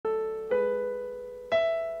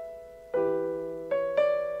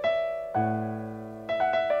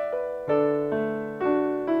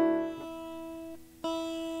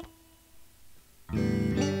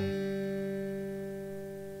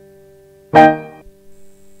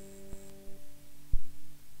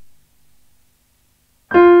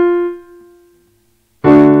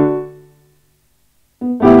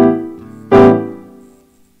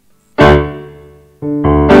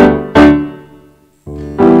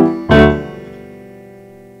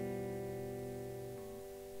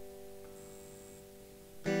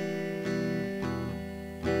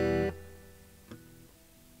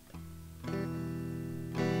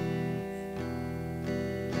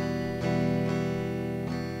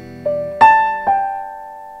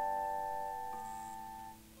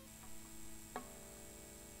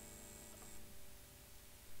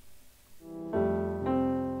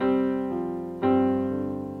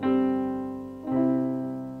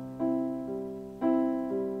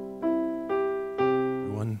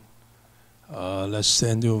Let's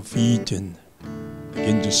stand to your feet and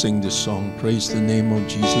begin to sing this song. Praise the name of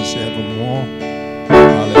Jesus evermore.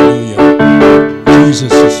 Hallelujah.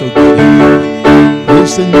 Jesus is so good.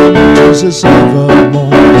 Praise the name of Jesus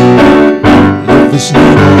evermore. Lift His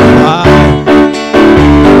name on high.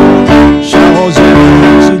 Showers and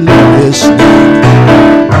rains, we lift His name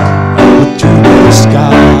up to the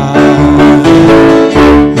sky.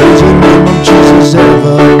 Praise the name of Jesus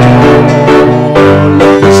evermore.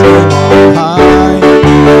 Lift His name on high.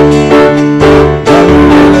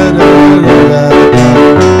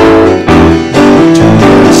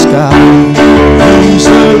 He's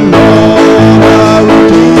the Lord, our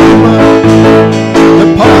Redeemer, the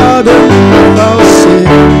pardon of our sin.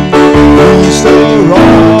 He's the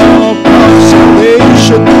rock of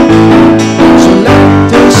salvation. So let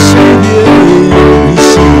the Savior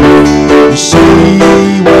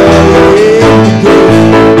receive what He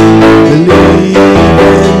gave. Believe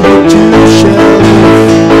and you too shall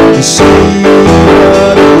live. Receive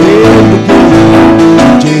what He gave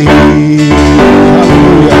today.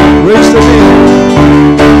 Hallelujah. Praise the name.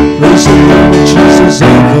 Praise the name of Jesus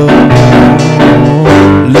evermore.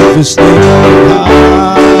 Lift His name on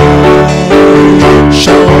high.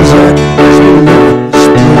 Showers and lift His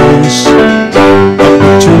praise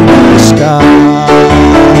up to the sky.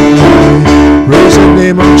 Praise the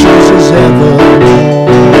name of Jesus evermore.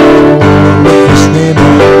 Lift His name on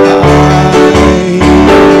high.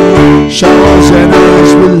 Showers and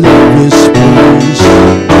rains will lift His praise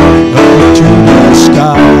up to the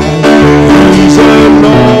sky. He's the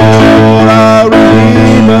Lord, our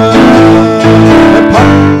Redeemer, the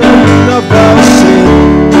pardon of our sin.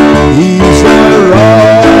 He's the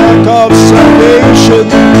rock of salvation.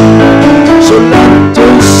 So let the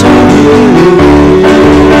Savior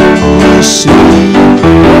receive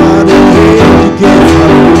what He came to give.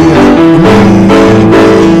 Believe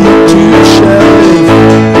and you too shall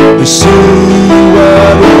live. Receive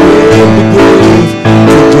what He came to give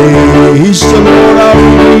today. He's the Lord, our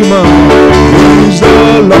Redeemer. He's the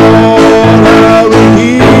Lord, our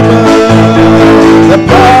Redeemer, the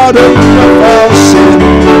pardon of our sin.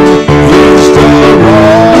 He's the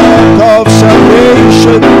rock of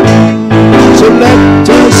salvation. So let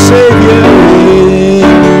the Savior in.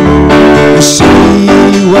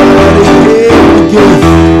 Receive what He came to give.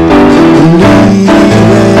 Believe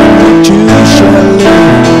and you too shall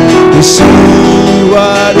live. Receive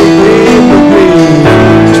what He came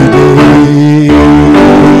to give today.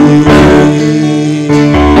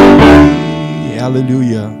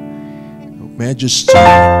 Hallelujah. Majesty.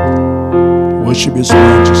 Worship His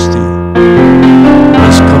majesty.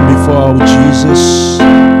 Let's come before our Jesus.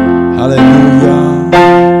 Hallelujah.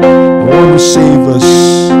 The one who saved us.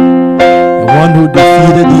 The one who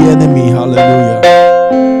defeated the enemy. Hallelujah.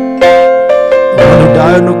 The one who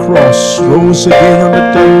died on the cross, rose again on the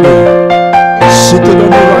third day, seated on the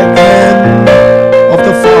right hand of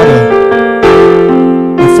the Father.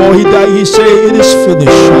 Before He died, He said, it is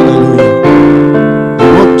finished. Hallelujah. The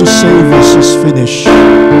work to save us is finished.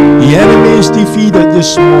 The enemy is defeated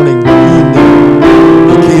this morning, evening.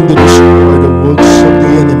 He came to destroy the works of the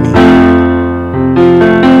enemy.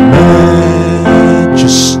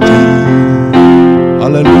 Majesty.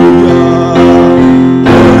 Hallelujah.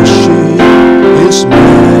 Worship His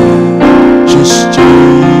majesty.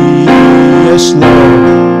 Yes, Lord.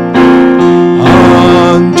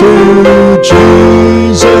 Unto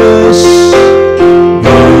Jesus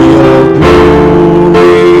be your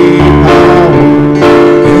glory, power,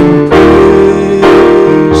 and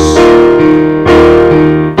praise.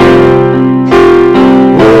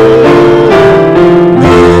 Oh,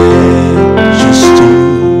 majesty.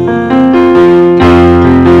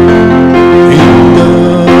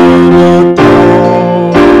 Kingdom authority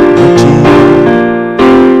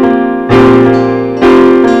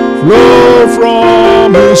flow from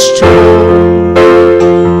His throne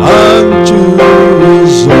unto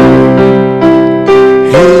His own,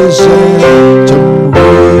 His anthem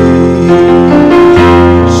raise.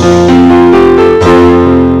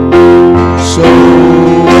 So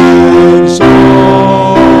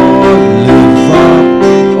exalt, lift up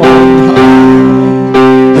on high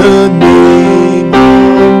the name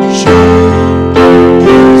of Jesus.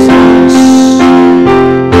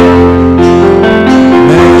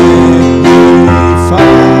 Magnify,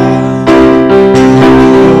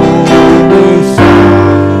 glorify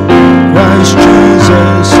Christ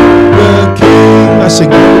Jesus the King. I sing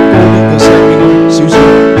the second Susan.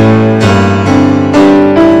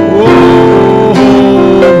 Oh,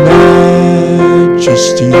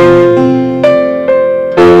 majesty.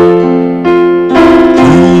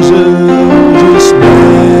 Jesus is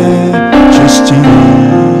majesty.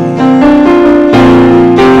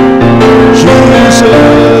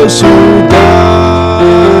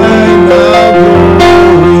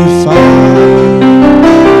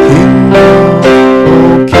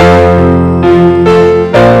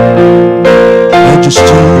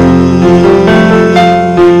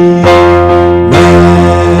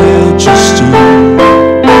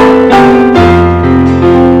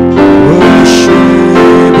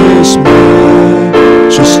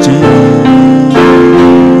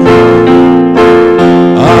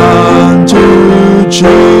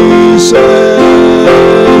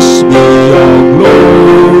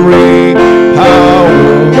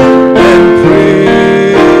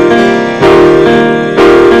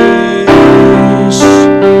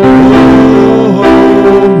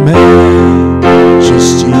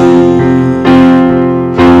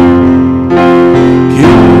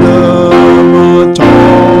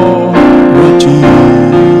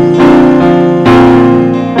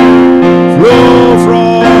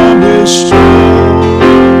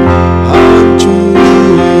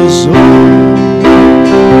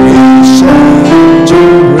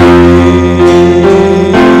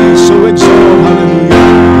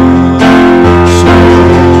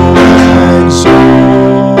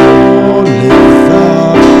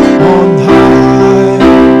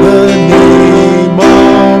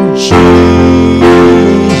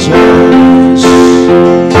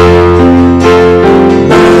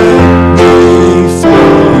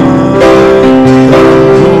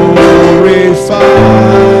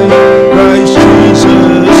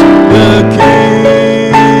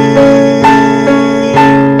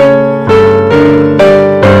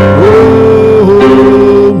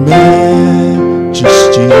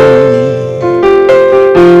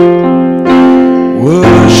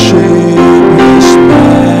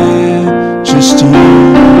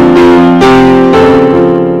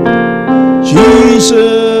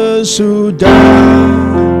 die,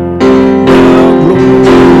 now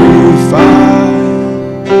glorify,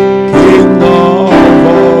 King of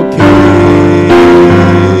all kings.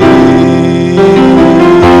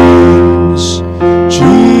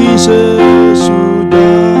 Jesus who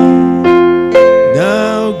died,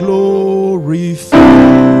 now glorify,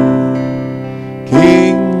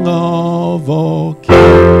 King of all kings.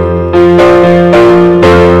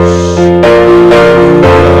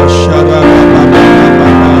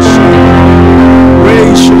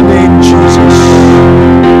 Praise your name, Jesus.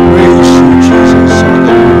 Praise you, Jesus.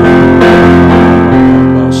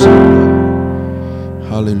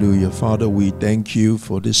 Hallelujah. Father, we thank you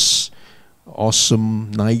for this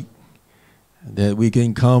awesome night that we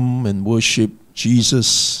can come and worship Jesus,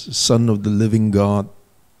 Son of the living God,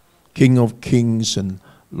 King of kings and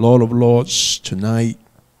Lord of lords tonight.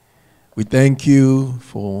 We thank you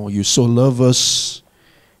for you so love us.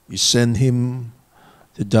 You sent him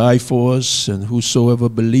to die for us, and whosoever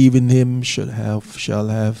believe in him shall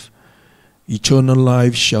have eternal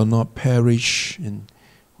life, shall not perish. And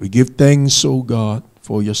we give thanks, O God,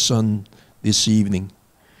 for your Son this evening.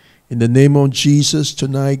 In the name of Jesus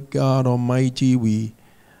tonight, God Almighty, we,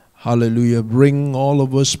 hallelujah, bring all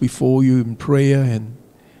of us before you in prayer and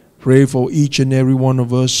pray for each and every one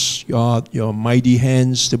of us, God, your mighty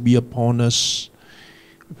hands to be upon us.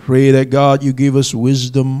 Pray that, God, you give us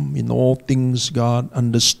wisdom in all things, God,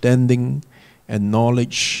 understanding and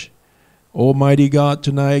knowledge. Almighty God,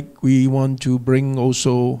 tonight we want to bring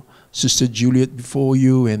also Sister Juliet before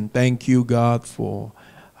you and thank you, God, for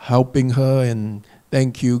helping her, and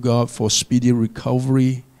thank you, God, for speedy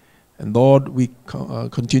recovery. And Lord, we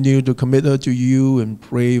continue to commit her to you and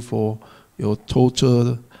pray for your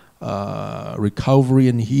total recovery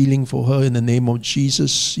and healing for her in the name of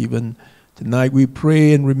Jesus. Even tonight we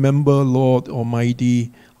pray and remember, Lord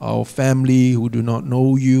Almighty, our family who do not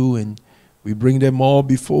know you, and we bring them all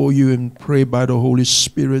before you and pray by the Holy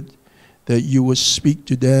Spirit that you will speak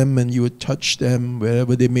to them and you will touch them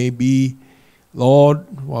wherever they may be.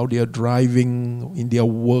 Lord, while they are driving in their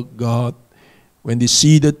work, God, when they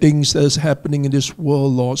see the things that is happening in this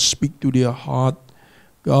world, Lord, speak to their heart,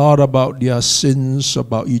 God, about their sins,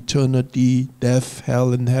 about eternity, death,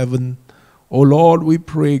 hell, and heaven. Oh Lord, we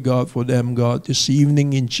pray, God, for them, God, this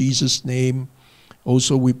evening in Jesus' name.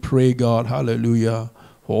 Also we pray, God, hallelujah,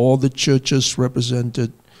 for all the churches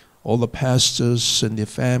represented, all the pastors and their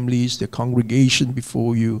families, their congregation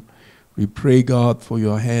before you. We pray, God, for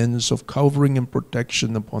your hands of covering and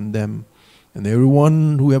protection upon them. And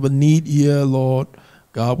everyone who have a need here, Lord,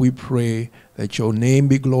 God, we pray that your name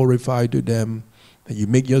be glorified to them, that you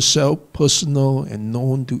make yourself personal and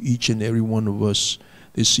known to each and every one of us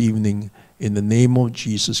this evening. In the name of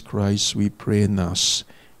Jesus Christ, we pray and ask.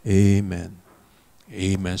 Amen.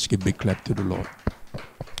 Amen. Let's give a big clap to the Lord.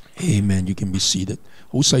 Amen. You can be seated.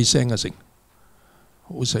 好細聲啊，成，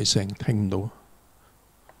好細聲，聽唔到。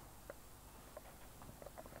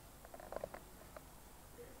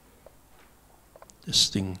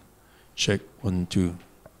Testing, check, 1, 2.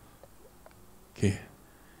 Okay.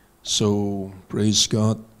 So, praise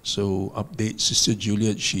God. So, update Sister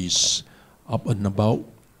Juliet. She's up and about,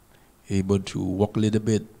 able to walk a little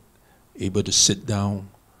bit, able to sit down.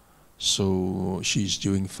 So, she's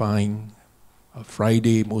doing fine.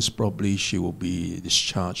 Friday, most probably, she will be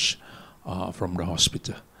discharged from the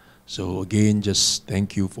hospital. So, again, just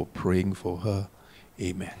thank you for praying for her.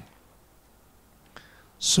 Amen.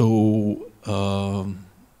 So,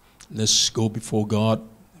 let's go before God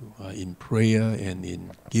in prayer and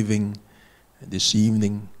in giving this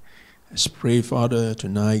evening. Let's pray, Father,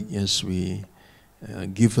 tonight as we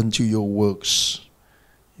give unto your works.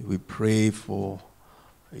 We pray for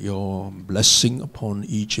your blessing upon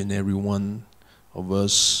each and every one of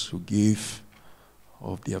us who give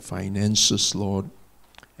of their finances, Lord,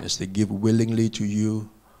 as they give willingly to you.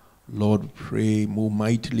 Lord, pray, move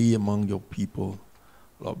mightily among your people.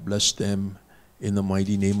 Lord, bless them in the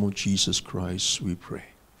mighty name of Jesus Christ, we pray.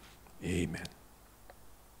 Amen.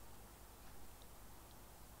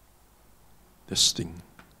 Testing.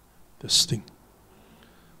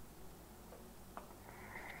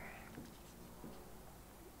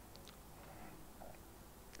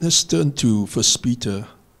 Let's turn to 1 Peter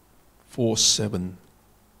 4:7.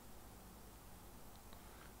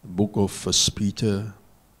 The book of 1 Peter,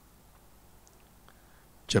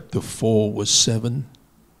 chapter 4, verse 7.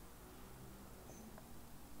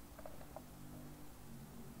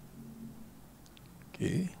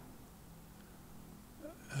 Okay.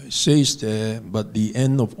 It says there, but the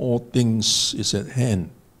end of all things is at hand.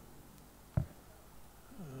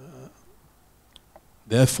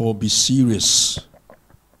 Therefore be serious.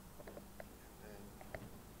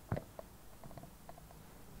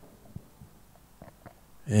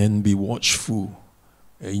 and be watchful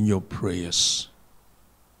in your prayers.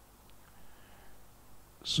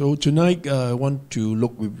 So tonight I want to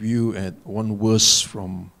look with you at one verse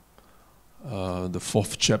from the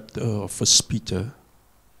 4th chapter of 1 Peter.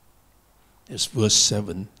 It's verse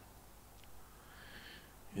 7.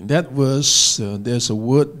 In that verse, there's a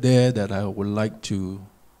word there that I would like to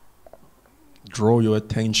draw your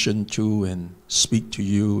attention to and speak to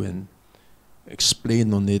you and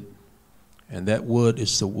explain on it. And that word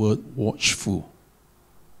is the word watchful.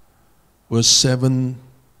 Verse 7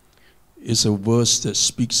 is a verse that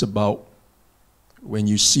speaks about when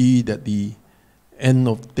you see that the end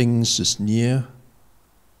of things is near,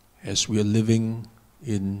 as we are living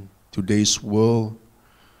in today's world.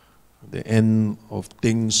 The end of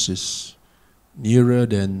things is nearer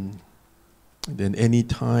than any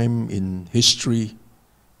time in history.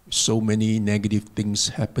 So many negative things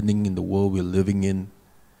happening in the world we're living in.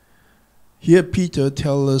 Here Peter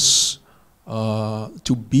tells us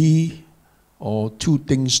to be, or two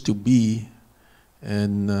things to be,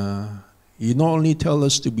 and he not only tells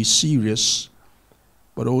us to be serious,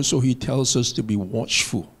 but also he tells us to be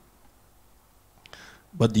watchful.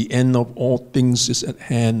 But the end of all things is at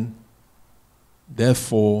hand.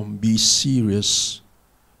 Therefore, be serious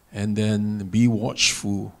and then be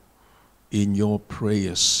watchful in your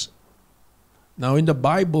prayers. Now, in the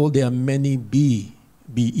Bible, there are many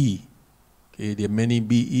B-E. Okay, there are many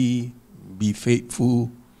B-E. Be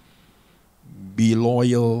faithful, be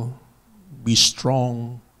loyal, be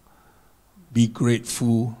strong, be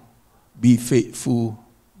grateful, be faithful,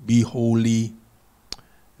 be holy,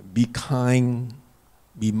 be kind,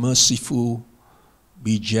 be merciful,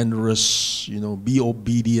 be generous, be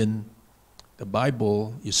obedient. The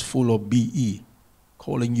Bible is full of BE,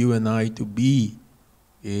 calling you and I to be.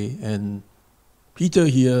 Okay? And Peter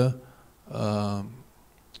here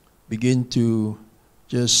begin to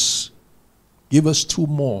just give us two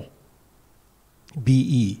more.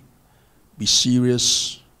 BE, be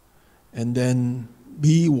serious, and then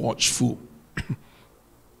be watchful.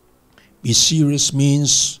 Be serious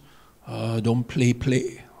means don't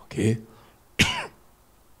play, okay?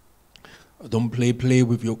 Don't play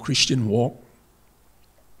with your Christian walk.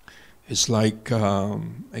 It's like,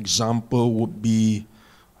 example would be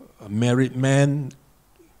a married man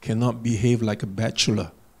cannot behave like a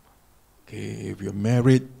bachelor. Okay, if you're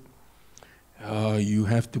married, you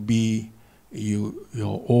have to be,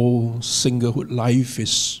 your old singlehood life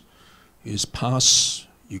is past.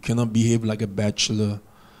 You cannot behave like a bachelor.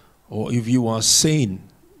 Or if you are a saint,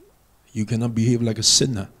 you cannot behave like a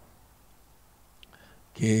sinner.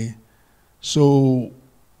 Okay, so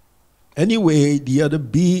anyway, the other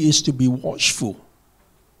B is to be watchful.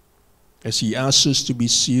 As he asks us to be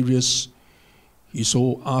serious, he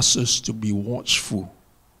so asks us to be watchful.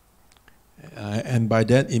 And by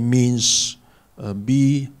that it means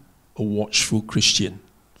be a watchful Christian.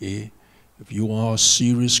 Okay? If you are a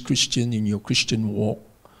serious Christian in your Christian walk,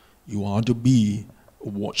 you are to be a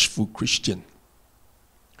watchful Christian.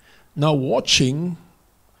 Now, watching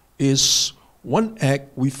is one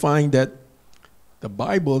act we find that the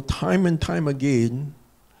Bible time and time again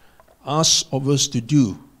asks of us to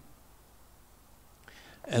do.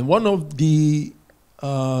 And one of the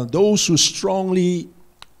those who strongly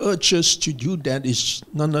urge us to do that is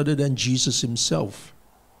none other than Jesus himself.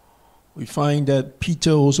 We find that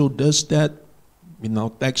Peter also does that in our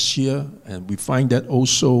text here, and we find that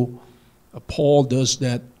also Paul does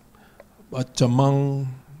that. But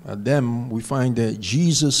among them, we find that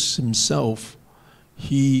Jesus himself,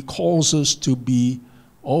 he calls us to be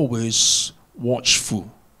always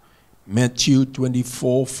watchful. Matthew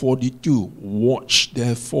 24:42, watch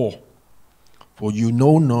therefore, for you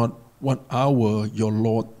know not what hour your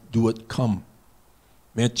Lord doeth come.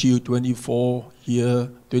 Matthew 24 here,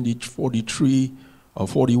 43,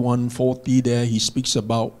 41, 40 there, he speaks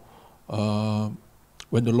about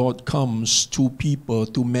when the Lord comes, two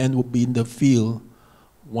men will be in the field.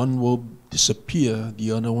 One will disappear,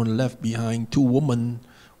 the other one left behind. One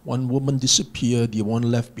woman disappear, the one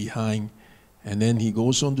left behind. And then he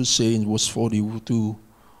goes on to say in verse 42,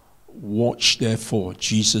 watch therefore,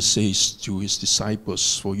 Jesus says to his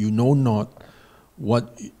disciples, for you know not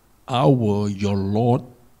what hour your Lord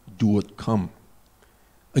doeth come.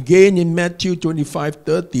 Again in Matthew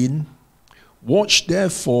 25:13, watch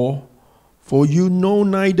therefore, for you know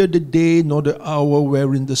neither the day nor the hour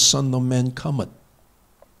wherein the Son of Man cometh.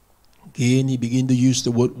 Again, he begins to use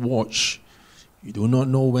the word watch. You do not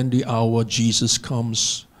know when the hour Jesus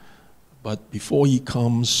comes, but before he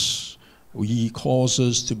comes, he calls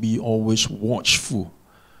us to be always watchful.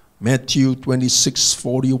 Matthew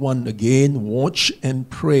 26:41, again, watch and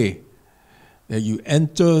pray that you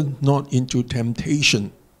enter not into temptation.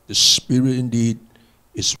 The spirit indeed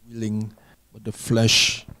is willing, but the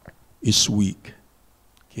flesh is weak.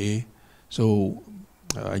 Okay, so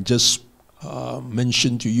I just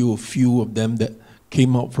mentioned to you a few of them that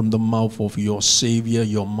came out from the mouth of your Savior,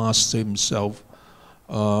 your Master himself.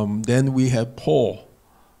 Then we have Paul,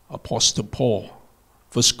 Apostle Paul.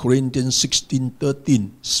 1 Corinthians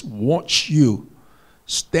 16:13. Watch you,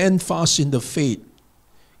 stand fast in the faith,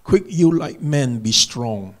 quick you like men, be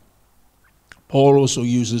strong. Paul also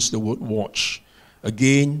uses the word watch.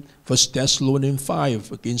 Again, 1 Thessalonians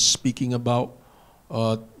 5, again speaking about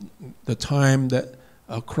the time that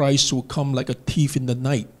Christ will come like a thief in the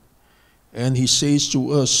night. And he says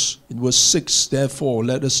to us in verse 6, therefore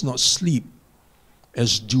let us not sleep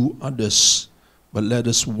as do others, but let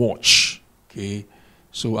us watch. Okay,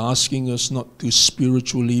 so asking us not to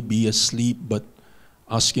spiritually be asleep, but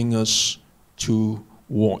asking us to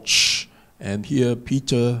watch. And here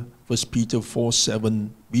Peter, 1 Peter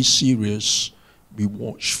 4:7, be serious, be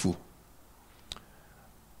watchful.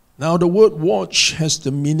 Now the word watch has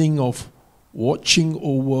the meaning of watching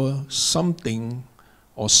over something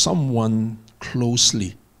or someone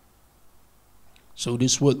closely. So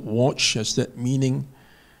this word watch has that meaning.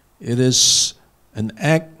 It is an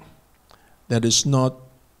act that is not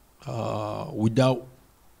without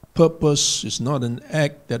purpose. It's not an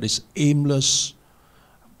act that is aimless,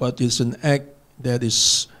 but it's an act that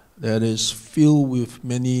is filled with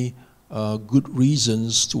many good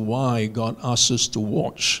reasons to why God asks us to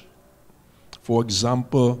watch. For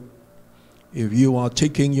example, if you are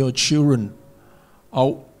taking your children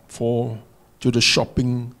out to the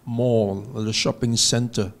shopping mall or the shopping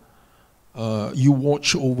center, you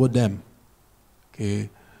watch over them. Okay,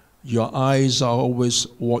 your eyes are always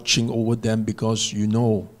watching over them because you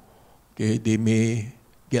know, okay, they may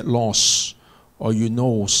get lost, or you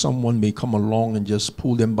know someone may come along and just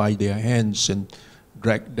pull them by their hands and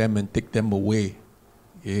drag them and take them away.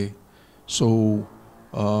 Okay, so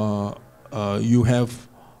you have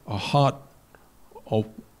a heart of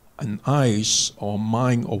an eyes or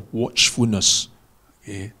mind of watchfulness.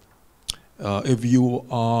 Okay? If you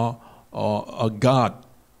are a guard,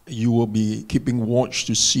 you will be keeping watch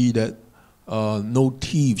to see that no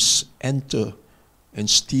thieves enter and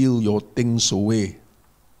steal your things away.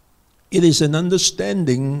 It is an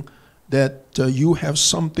understanding that you have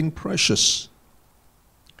something precious.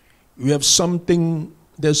 You have something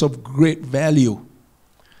that's of great value.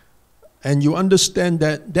 And you understand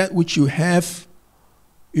that that which you have,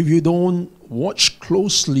 if you don't watch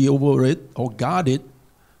closely over it or guard it,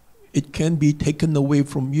 it can be taken away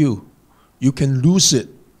from you. You can lose it,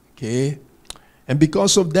 okay? And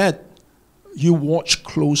because of that, you watch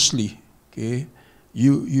closely, okay?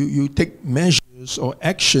 You take measures or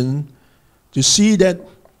action to see that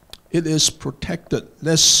it is protected,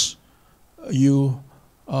 lest you,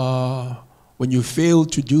 when you fail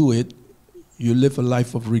to do it, you live a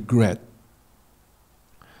life of regret.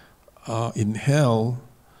 In hell,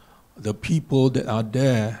 the people that are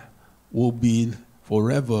there will be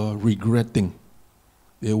forever regretting.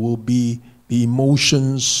 There will be the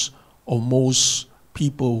emotions of most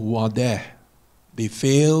people who are there. They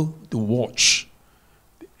fail to watch.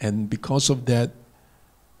 And because of that,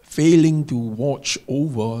 failing to watch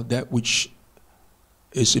over that which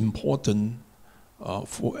is important,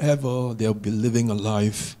 forever they'll be living a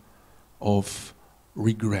life of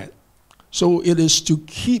regret. So it is to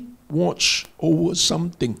keep watch over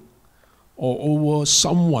something or over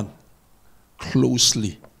someone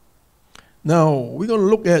closely. Now, we're going to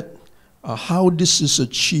look at how this is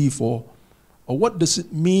achieved, or what does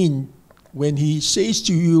it mean when he says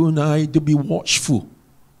to you and I to be watchful.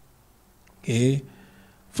 Okay.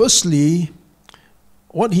 Firstly,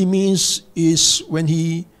 what he means is when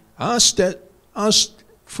he asks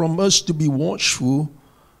from us to be watchful,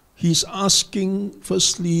 he's asking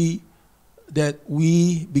firstly that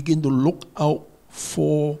we begin to look out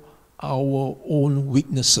for our own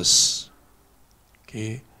weaknesses.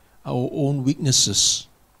 Okay, our own weaknesses.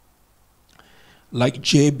 Like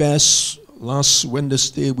Jabez, last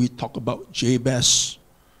Wednesday we talked about Jabez.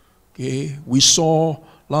 Okay, we saw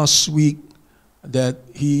last week that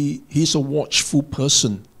he's a watchful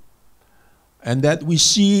person, and that we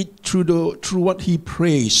see through what he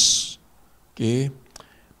prays. Okay,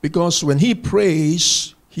 because when he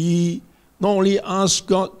prays, he not only asks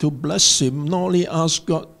God to bless him, not only asks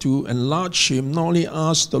God to enlarge him, not only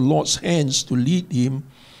asks the Lord's hands to lead him,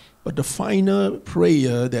 but the final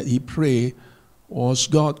prayer that he prayed was,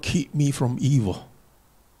 God, keep me from evil,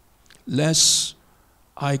 lest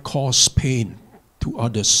I cause pain to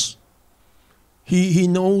others. He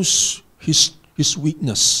knows his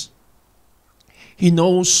weakness. He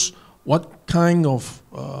knows what kind of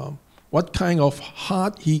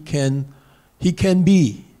heart he can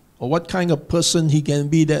be, or what kind of person he can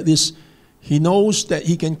be. That is, he knows that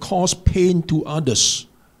he can cause pain to others,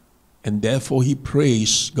 and therefore he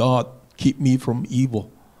prays, God, keep me from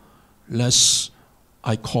evil, lest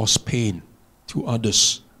I cause pain to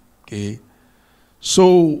others. Okay,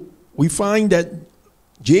 so we find that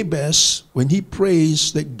Jabez, when he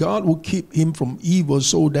prays that God will keep him from evil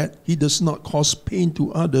so that he does not cause pain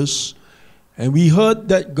to others, and we heard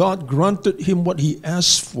that God granted him what he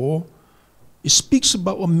asked for, it speaks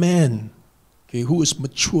about a man, okay, who is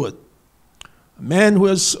matured. A man who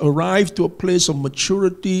has arrived to a place of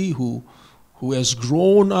maturity, who has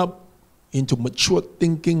grown up into mature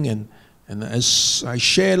thinking. And as I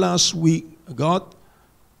shared last week, God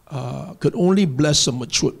could only bless a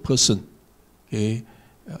matured person. Okay?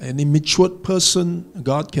 An immature person,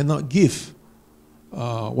 God cannot give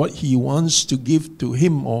what he wants to give to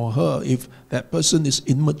him or her if that person is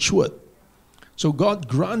immature. So God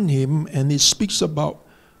grant him, and it speaks about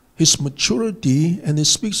his maturity, and it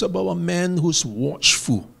speaks about a man who's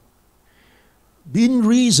watchful. Being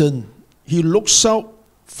reason, he looks out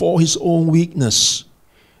for his own weakness.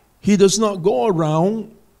 He does not go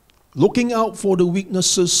around looking out for the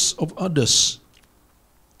weaknesses of others.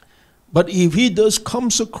 But if he does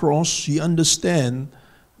comes across, he understands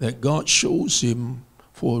that God shows him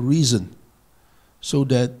for a reason, so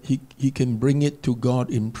that he can bring it to God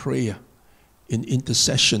in prayer, in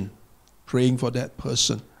intercession, praying for that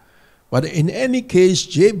person. But in any case,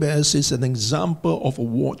 Jabez is an example of a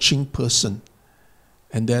watching person.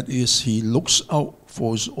 And that is, he looks out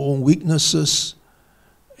for his own weaknesses,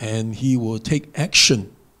 and he will take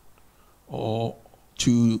action or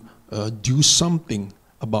to do something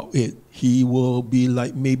about it. He will be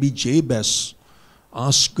like maybe Jabez,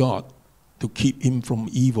 ask God to keep him from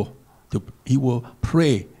evil. He will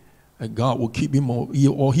pray that God will keep him from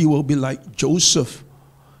evil. Or he will be like Joseph.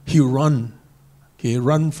 He run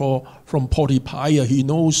from Potiphar. He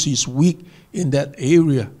knows he's weak in that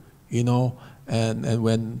area, and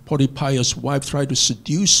when Potiphar's wife tried to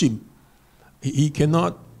seduce him, he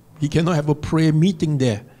cannot have a prayer meeting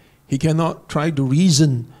there. He cannot try to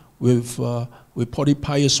reason with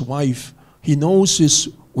Potiphar's wife. He knows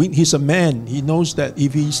he's a man. He knows that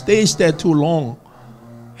if he stays there too long,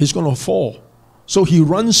 he's going to fall. So he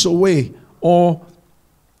runs away, or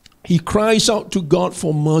he cries out to God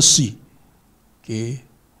for mercy. Okay,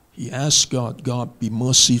 he asks God, God, be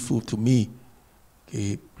merciful to me.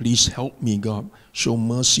 Okay, please help me, God. Show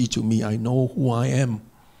mercy to me. I know who I am.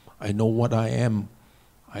 I know what I am.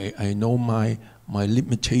 I know my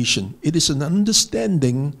limitation. It is an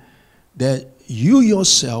understanding that you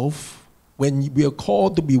yourself, when we are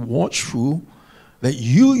called to be watchful, that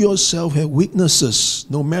you yourself have weaknesses,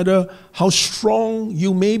 no matter how strong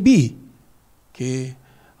you may be, okay,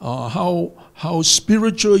 how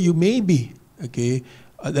spiritual you may be, okay,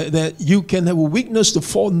 that you can have a weakness to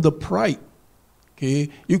fall into pride, okay,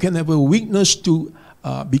 you can have a weakness to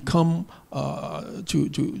become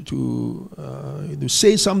to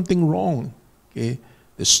say something wrong, okay.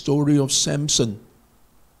 The story of Samson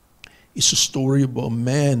is a story about a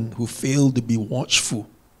man who failed to be watchful,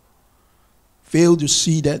 failed to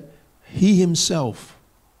see that he himself,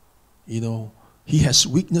 he has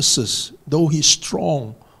weaknesses. Though he's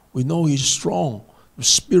strong, we know he's strong. The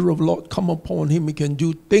Spirit of the Lord come upon him. He can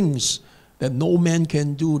do things that no man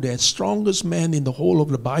can do. The strongest man in the whole of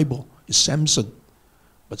the Bible is Samson.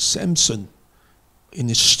 But Samson, in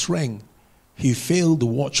his strength, he failed to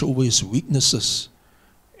watch over his weaknesses.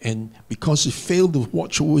 And because he failed to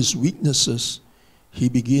watch over his weaknesses, he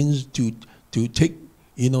begins to take,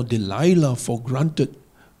 Delilah for granted.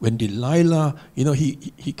 When Delilah,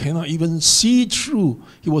 he cannot even see through.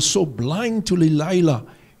 He was so blind to Delilah,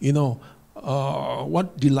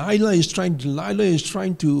 what Delilah is trying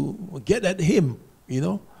to get at him,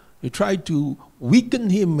 He tried to weaken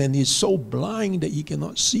him, and he's so blind that he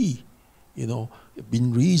cannot see, In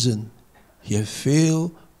reason, he had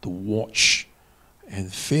failed to watch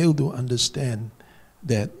and failed to understand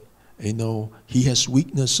that, he has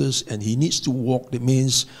weaknesses and he needs to walk. That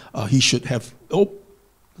means he should have,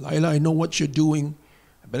 Lila, I know what you're doing.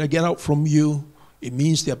 I better get out from you. It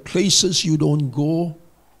means there are places you don't go,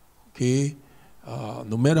 okay?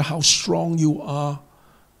 No matter how strong you are,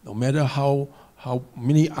 no matter how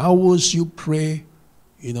many hours you pray,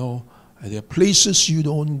 there are places you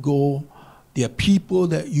don't go. There are people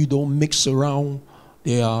that you don't mix around.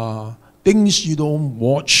 There are things you don't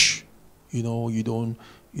watch. You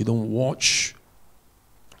don't watch.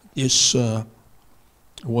 I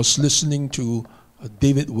was listening to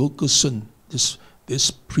David Wilkerson,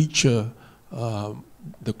 this preacher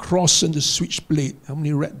The Cross and the Switchblade. How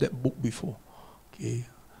many read that book before? Okay,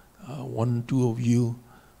 one, two of you.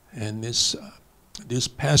 And this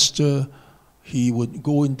pastor, he would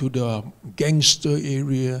go into the gangster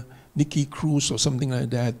area, Nicky Cruz or something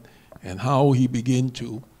like that, and how he began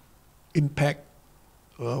to impact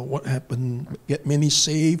what happened, get many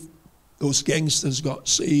saved. Those gangsters got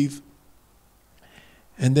saved.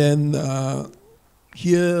 And then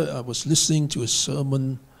here I was listening to a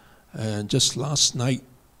sermon just last night,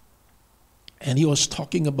 and he was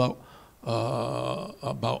talking about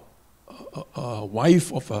a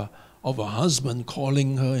wife of a husband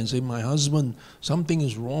calling her and saying, "My husband, something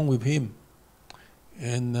is wrong with him,"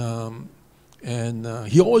 and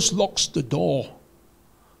he always locks the door.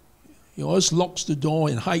 He always locks the door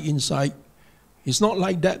and hide inside. It's not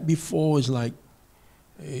like that before. It's like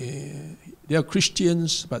they are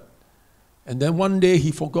Christians, and then one day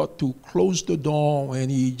he forgot to close the door,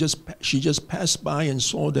 and she just passed by and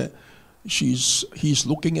saw that he's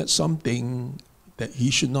looking at something that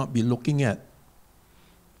he should not be looking at.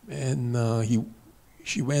 And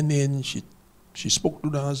she went in. She spoke to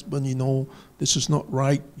the husband. This is not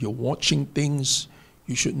right. You're watching things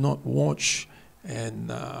you should not watch. And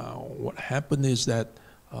what happened is that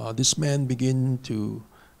this man began to,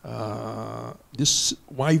 this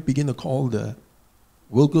wife began to call the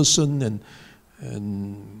Wilkerson,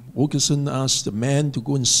 and Wilkerson asked the man to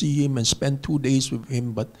go and see him and spend 2 days with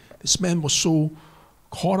him. But this man was so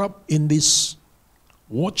caught up in this,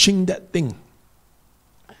 watching that thing,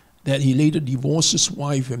 that he later divorced his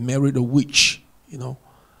wife and married a witch,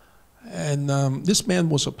 And this man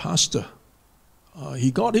was a pastor.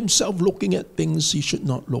 He got himself looking at things he should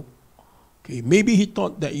not look. Okay, maybe he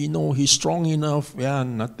thought that, he's strong enough. Yeah,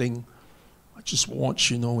 nothing. I just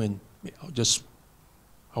watch, and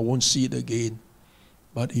I won't see it again.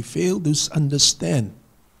 But he failed to understand.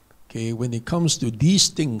 Okay, when it comes to these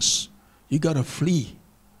things, you got to flee.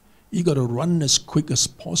 You got to run as quick as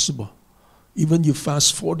possible. Even you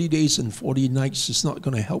fast 40 days and 40 nights, it's not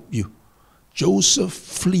going to help you. Joseph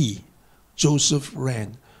flee. Joseph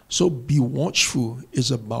ran. So be watchful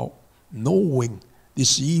is about knowing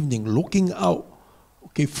this evening, looking out,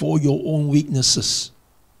 okay, for your own weaknesses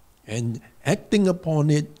and acting upon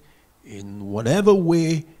it in whatever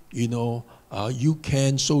way, you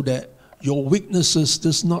can, so that your weaknesses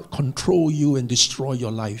does not control you and destroy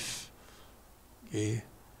your life. Okay.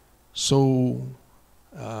 So,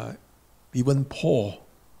 even Paul,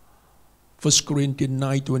 1 Corinthians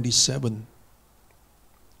 9:27,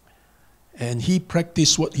 and he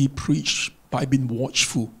practiced what he preached by being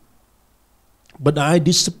watchful. But I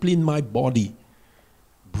discipline my body,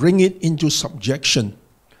 bring it into subjection,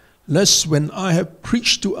 lest when I have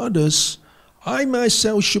preached to others, I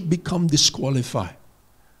myself should become disqualified.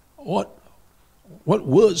 What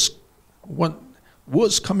words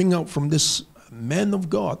coming out from this man of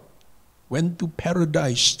God? Went to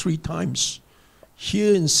paradise 3 times.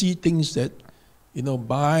 Hear and see things that,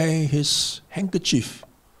 by his handkerchief,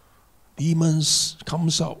 demons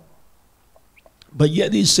comes out. But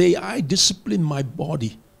yet he say, I discipline my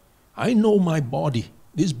body. I know my body.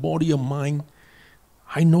 This body of mine,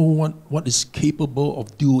 I know what is capable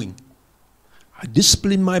of doing. I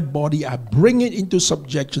discipline my body. I bring it into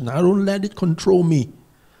subjection. I don't let it control me.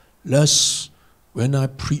 Lest when I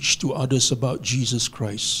preach to others about Jesus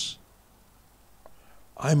Christ,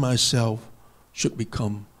 I myself should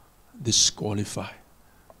become disqualified.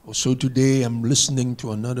 So today I'm listening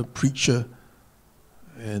to another preacher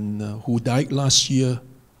and who died last year,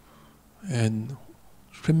 and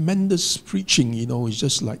tremendous preaching, it's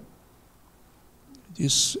just like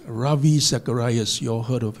this Ravi Zacharias. You all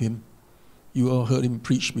heard of him. You all heard him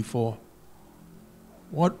preach before.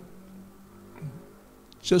 What?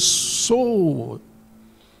 Just so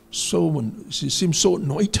he seems so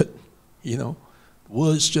anointed,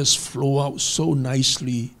 Words just flow out so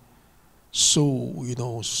nicely, so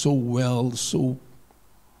well, so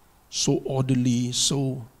orderly,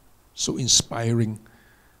 so inspiring.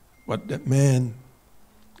 But that man,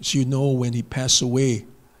 as you know, when he passed away,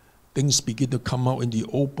 things begin to come out in the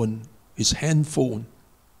open. His handphone,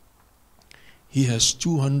 he has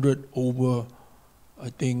 200 over,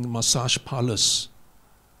 I think, massage parlors.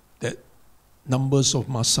 That numbers of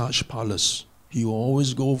massage parlors. He will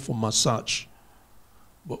always go for massage.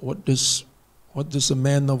 But what does a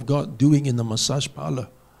man of God doing in a massage parlor?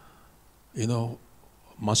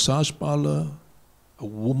 Massage parlor, a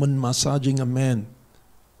woman massaging a man.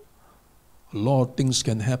 A lot of things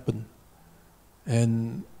can happen.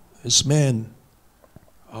 And this man,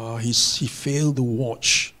 he failed to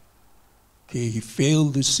watch. Okay, he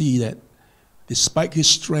failed to see that despite his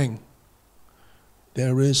strength,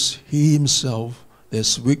 there is he himself,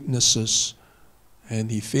 there's weaknesses, and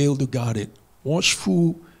he failed to guard it.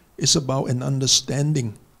 Watchful is about an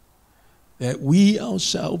understanding that we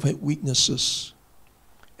ourselves have weaknesses,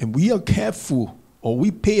 and we are careful, or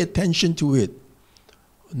we pay attention to it,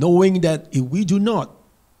 knowing that if we do not,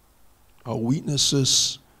 our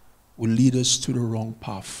weaknesses will lead us to the wrong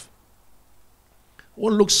path. I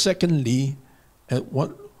want to look secondly at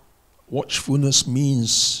what watchfulness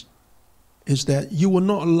means, is that you will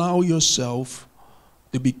not allow yourself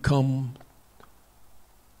to become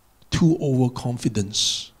too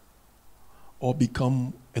overconfident or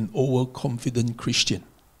become an overconfident Christian.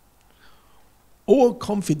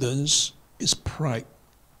 Overconfidence is pride.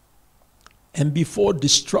 And before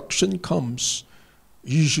destruction comes,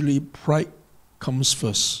 usually pride comes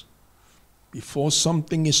first. Before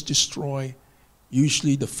something is destroyed,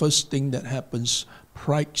 usually the first thing that happens,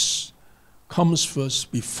 pride comes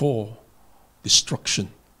first before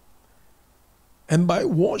destruction. And by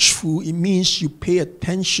watchful, it means you pay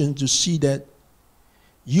attention to see that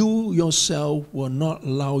you yourself will not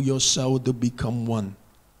allow yourself to become one.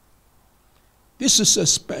 This is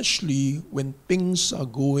especially when things are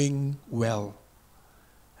going well,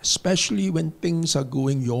 especially when things are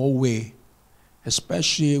going your way,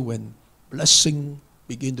 especially when blessing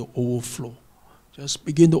begin to overflow. Just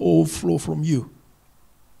begin to overflow from you.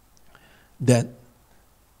 That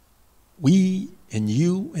we and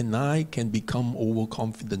you and I can become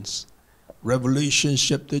overconfident. Revelation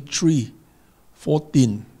chapter 3,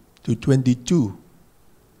 14 to 22.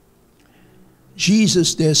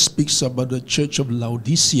 Jesus there speaks about the church of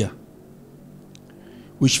Laodicea,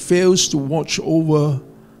 which fails to watch over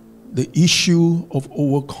the issue of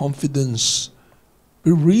overconfidence,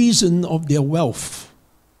 the reason of their wealth.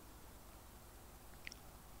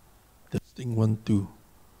 Testing 1, 2.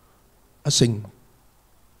 阿成，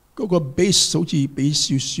嗰個 base 好似比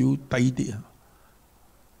少少低啲啊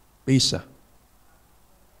 ，base 啊。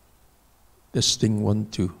Testing 1,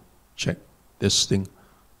 2. Check. Testing.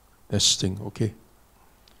 Okay.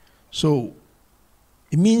 So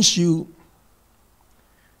it means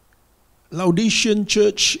Laodicean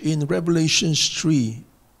church in Revelation 3,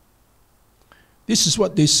 this is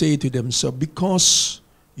what they say to themselves, because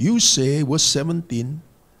you say, verse 17,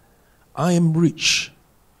 I am rich,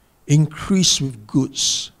 increased with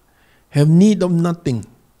goods, have need of nothing.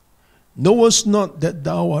 Knowest not that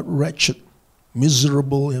thou art wretched,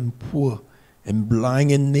 miserable and poor, and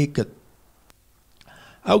blind and naked?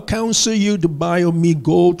 I'll counsel you to buy of me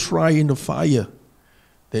gold tried in the fire,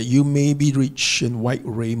 that you may be rich in white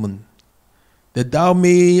raiment, that thou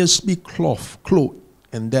mayest be clothed,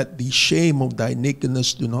 and that the shame of thy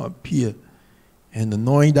nakedness do not appear, and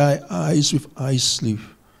anoint thy eyes with eye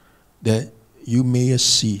sleeve, that you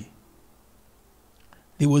mayest see.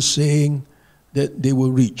 They were saying that they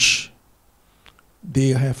were rich. They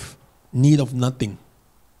have need of nothing.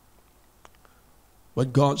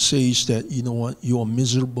 But God says that, you know what, you are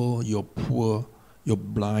miserable, you're poor, you're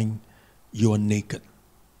blind, you're naked.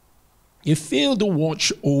 They fail to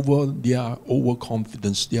watch over their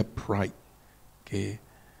overconfidence, their pride. Okay?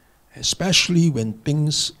 Especially when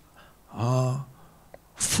things are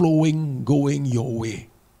flowing, going your way.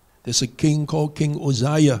 There's a king called King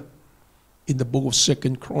Uzziah in the book of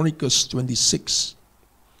 2 Chronicles 26.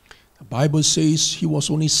 The Bible says he was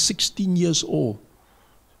only 16 years old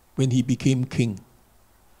when he became king.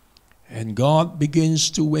 And God begins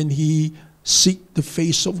to, when he seek the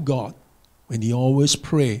face of God, when he always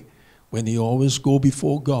pray, when he always go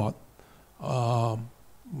before God,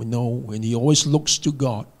 when he always looks to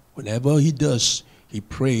God, whatever he does, he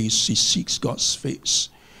prays, he seeks God's face.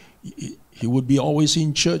 He would be always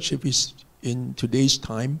in church if he's in today's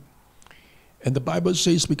time. And the Bible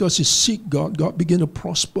says because he seek God, God began to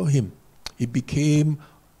prosper him. He became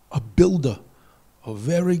a builder, a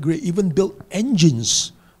very great, even built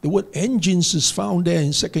engines. The word engines is found there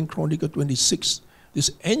in 2 Chronicles 26.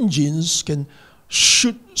 These engines can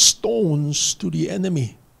shoot stones to the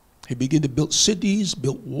enemy. He began to build cities,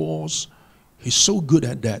 build walls. He's so good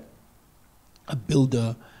at that. A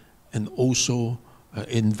builder and also an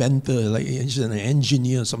inventor, like he's an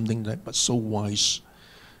engineer or something like that, but so wise.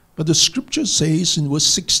 But the scripture says in verse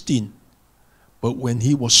 16, but when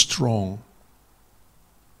he was strong,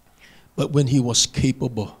 but when he was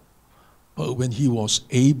capable, but when he was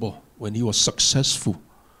able, when he was successful,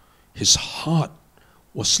 his heart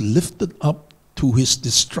was lifted up to his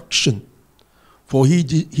destruction. For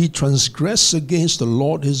he transgressed against the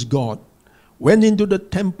Lord his God, went into the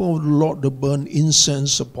temple of the Lord to burn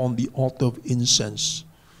incense upon the altar of incense.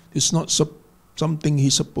 It's not something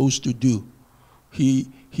he's supposed to do. He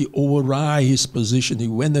override his position. He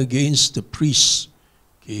went against the priests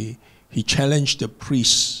He challenged the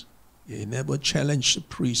priests. He never challenged the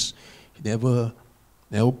priests. He never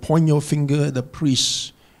point your finger at the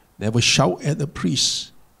priests. Never shout at the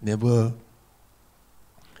priests. Never.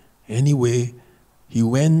 Anyway, he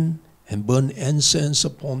went and burned incense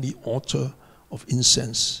upon the altar of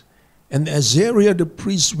incense. And Azariah the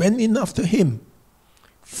priest went in after him.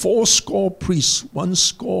 80 priests. 1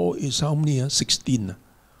 is how many? 16.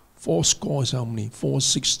 80 is how many? 4,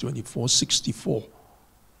 6, 24, 64.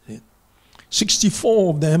 64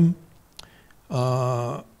 of them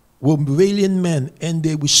were valiant men, and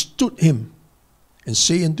they withstood him, and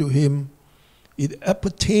say unto him, It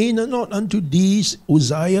appertaineth not unto thee,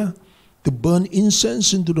 Uzziah, to burn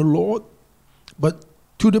incense unto the Lord, but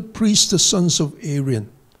to the priests, the sons of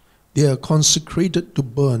Aaron. They are consecrated to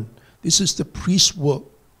burn. This is the priest's work,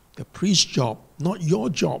 the priest's job, not your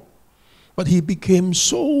job. But he became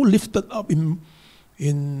so lifted up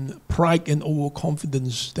in pride and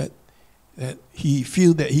overconfidence that he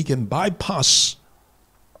feels that he can bypass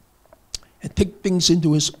and take things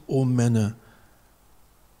into his own manner.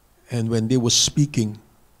 And when they were speaking,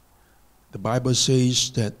 the Bible says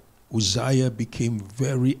that Uzziah became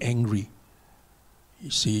very angry. You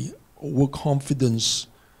see, overconfidence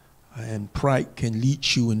and pride can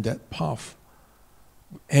lead you in that path.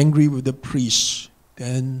 Angry with the priest,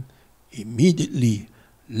 then immediately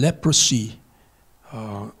leprosy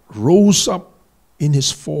rose up in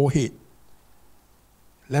his forehead.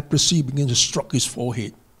 Leprosy began to struck his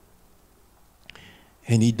forehead.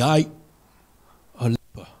 And he died a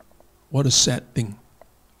leper. What a sad thing.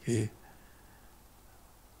 Okay.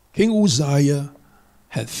 King Uzziah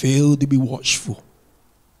had failed to be watchful.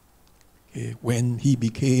 Okay. When he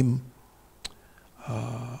became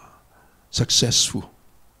successful.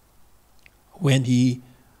 When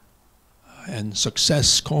and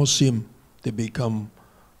success caused him to become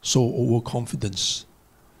so overconfident.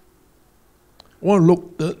 I want to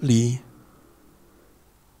look thirdly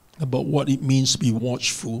about what it means to be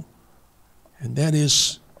watchful, and that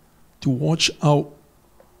is to watch out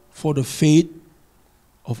for the faith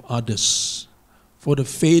of others, for the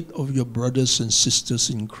faith of your brothers and sisters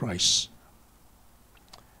in Christ.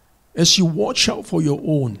 As you watch out for your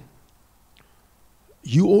own,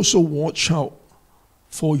 you also watch out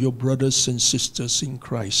for your brothers and sisters in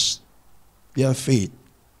Christ, their faith.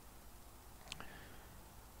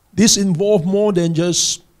 This involves more than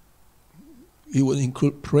just, it will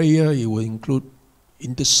include prayer, it will include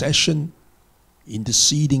intercession,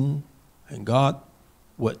 interceding, and God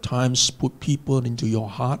will at times put people into your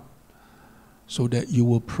heart so that you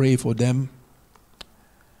will pray for them.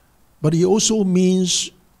 But it also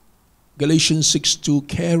means, Galatians 6:2,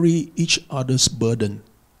 carry each other's burden,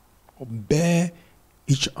 or bear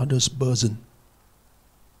each other's burden.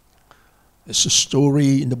 There's a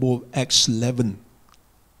story in the book of Acts 11.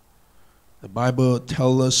 The Bible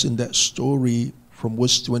tells us in that story from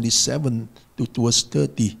verse 27 to verse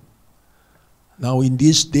 30. Now in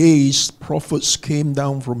these days, prophets came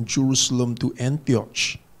down from Jerusalem to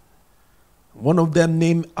Antioch. One of them,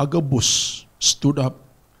 named Agabus, stood up,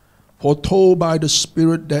 foretold by the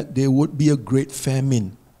Spirit that there would be a great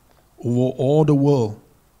famine over all the world.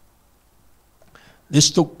 This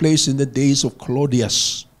took place in the days of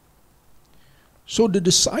Claudius. So the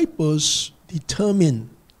disciples determined,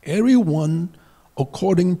 everyone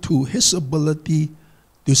according to his ability,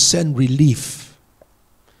 to send relief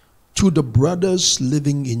to the brothers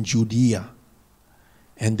living in Judea.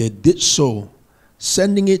 And they did so,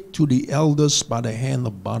 sending it to the elders by the hand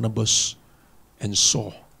of Barnabas and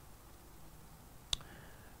Saul.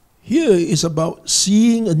 Here is about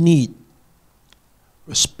seeing a need,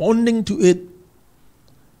 responding to it,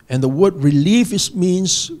 and the word relief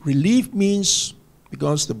means,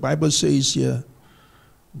 because the Bible says here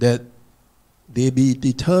that they be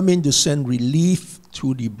determined to send relief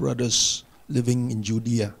to the brothers living in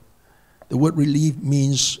Judea. The word relief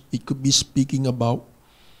means it could be speaking about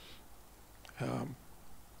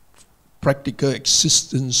practical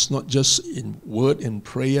existence, not just in word and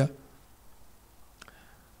prayer.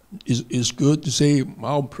 It's good to say,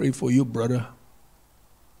 I'll pray for you, brother.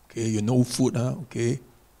 Okay, you know food, huh? Okay,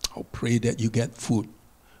 I'll pray that you get food.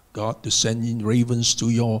 God to send in ravens to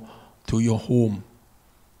your home,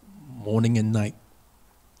 morning and night.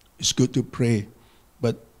 It's good to pray,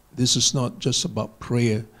 but this is not just about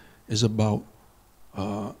prayer. It's about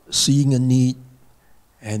seeing a need,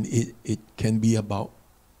 and it can be about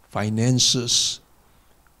finances.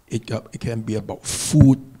 It can be about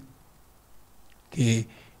food. Okay,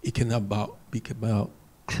 it can be about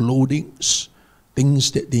clothing,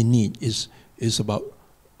 things that they need. Is about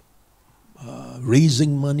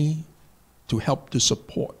raising money to help to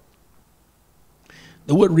support.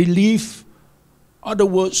 The word relief, other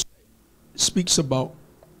words, speaks about,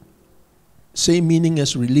 same meaning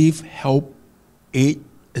as relief, help, aid,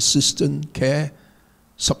 assistance, care,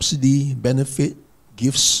 subsidy, benefit,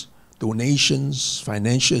 gifts, donations,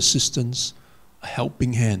 financial assistance, a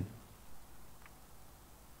helping hand.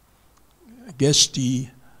 I guess the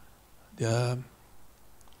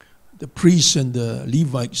priests and the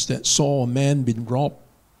Levites that saw a man being robbed,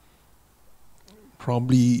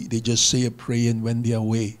 probably they just say a prayer and went their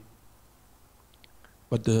way.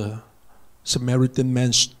 But the Samaritan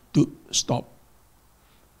man stopped.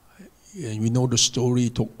 And we know the story. He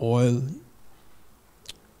took oil,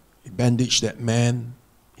 he bandaged that man,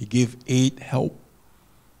 he gave aid, help,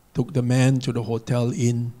 took the man to the hotel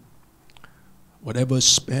inn, whatever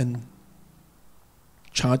spent,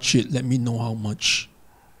 charge it, let me know how much.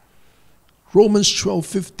 Romans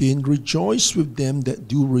 12:15, rejoice with them that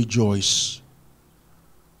do rejoice.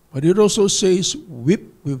 But it also says,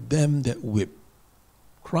 weep with them that weep.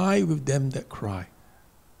 Cry with them that cry.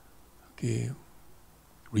 Okay.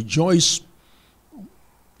 Rejoice.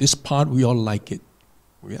 This part, we all like it.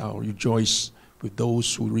 We all rejoice with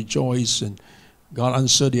those who rejoice, and God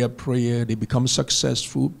answered their prayer. They become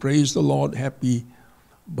successful. Praise the Lord, happy.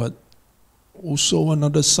 But also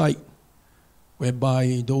another side,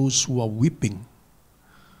 whereby those who are weeping,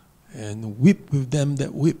 and weep with them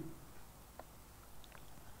that weep.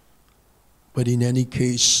 But in any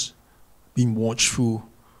case, being watchful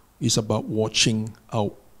is about watching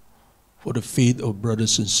out for the faith of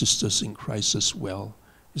brothers and sisters in Christ as well.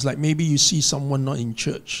 It's like maybe you see someone not in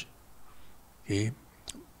church. Okay?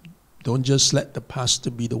 Don't just let the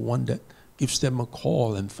pastor be the one that gives them a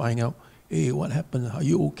call and find out, hey, what happened? Are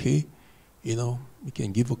you okay? You know, you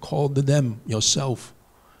can give a call to them yourself.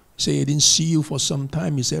 Say, I didn't see you for some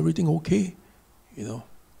time. Is everything okay? You know.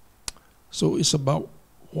 So it's about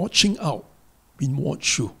watching out, being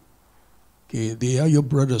watchful. Okay, they are your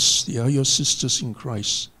brothers, they are your sisters in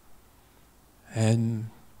Christ. And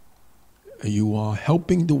you are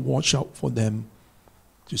helping to watch out for them,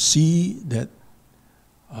 to see that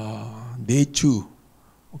they too,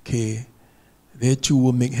 okay, they too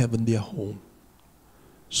will make heaven their home.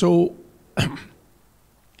 So,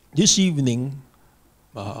 this evening,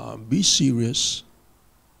 be serious,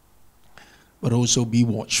 but also be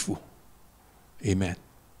watchful. Amen.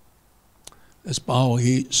 Let's bow our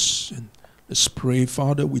heads and let's pray.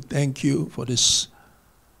 Father, we thank you for this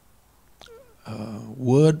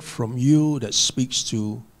word from you that speaks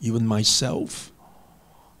to even myself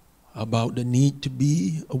about the need to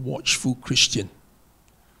be a watchful Christian.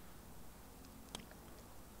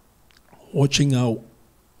 Watching out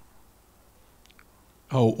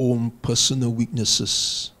our own personal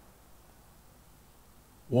weaknesses.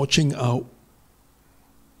 Watching out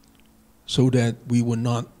so that we will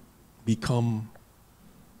not become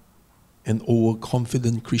an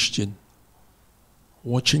overconfident Christian.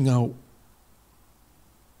 Watching out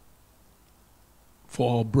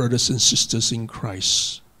for our brothers and sisters in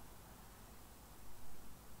Christ.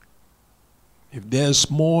 If there's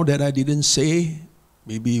more that I didn't say,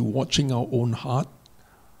 maybe watching our own heart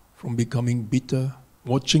from becoming bitter,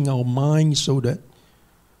 watching our mind so that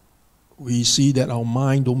we see that our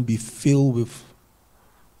mind don't be filled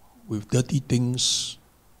with dirty things,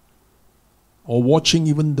 or watching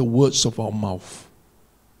even the words of our mouth.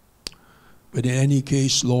 But in any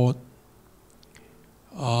case, Lord,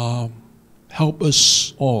 help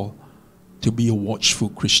us all to be a watchful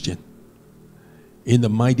Christian. In the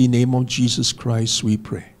mighty name of Jesus Christ, we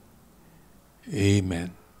pray.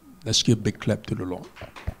 Amen. Let's give a big clap to the Lord.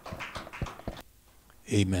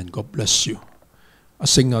 Amen. God bless you. 阿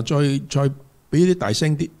聖啊，再俾啲大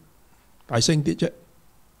聲啲，大聲啲啫。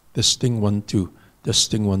Testing 1 2，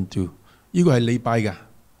 Testing 1 2。呢個係禮拜㗎，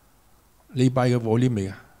禮拜嘅 volume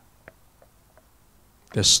嚟㗎。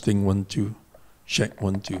Testing 1 2， Check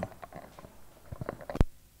 1 2。